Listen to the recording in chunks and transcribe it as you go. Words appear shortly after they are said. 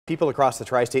People across the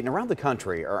tri-state and around the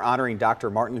country are honoring Dr.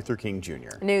 Martin Luther King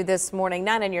Jr. New this morning,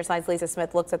 9 on your side's Lisa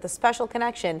Smith looks at the special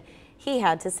connection he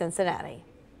had to Cincinnati.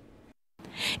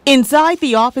 Inside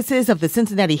the offices of the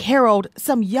Cincinnati Herald,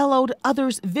 some yellowed,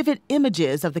 others vivid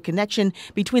images of the connection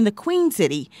between the Queen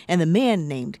City and the man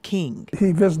named King.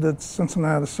 He visited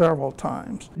Cincinnati several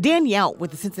times. Dan Yount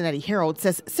with the Cincinnati Herald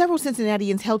says several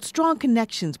Cincinnatians held strong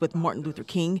connections with Martin Luther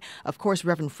King, of course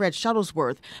Reverend Fred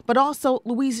Shuttlesworth, but also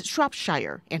Louise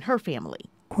Shropshire and her family.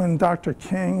 When Dr.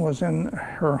 King was in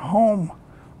her home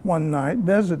one night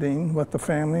visiting with the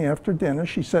family after dinner,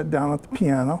 she sat down at the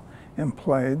piano and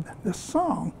played this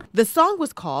song. The song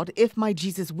was called If My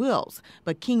Jesus Wills,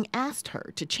 but King asked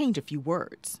her to change a few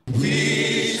words.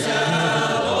 We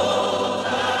shall overcome.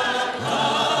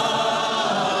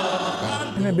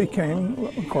 And it became,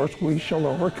 of course, We Shall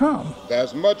Overcome.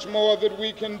 There's much more that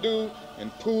we can do in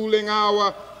pooling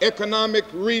our economic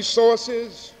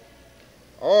resources.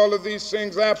 All of these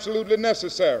things are absolutely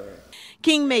necessary.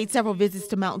 King made several visits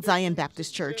to Mount Zion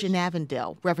Baptist Church in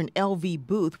Avondale. Reverend L.V.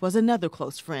 Booth was another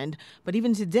close friend, but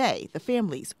even today, the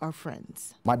families are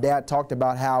friends. My dad talked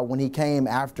about how when he came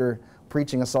after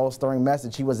preaching a soul-stirring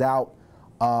message, he was out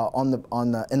in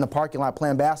the parking lot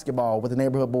playing basketball with the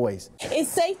neighborhood boys.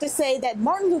 It's safe to say that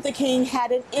Martin Luther King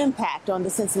had an impact on the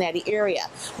Cincinnati area.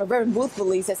 But Reverend Booth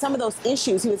believes that some of those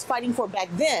issues he was fighting for back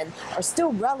then are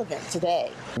still relevant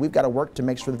today. We've got to work to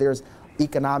make sure that there's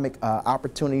economic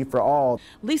opportunity for all.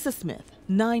 Lisa Smith,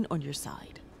 9 on your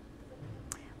side.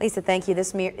 Lisa, thank you.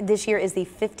 This year is the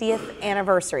 50th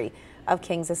anniversary of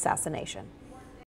King's assassination.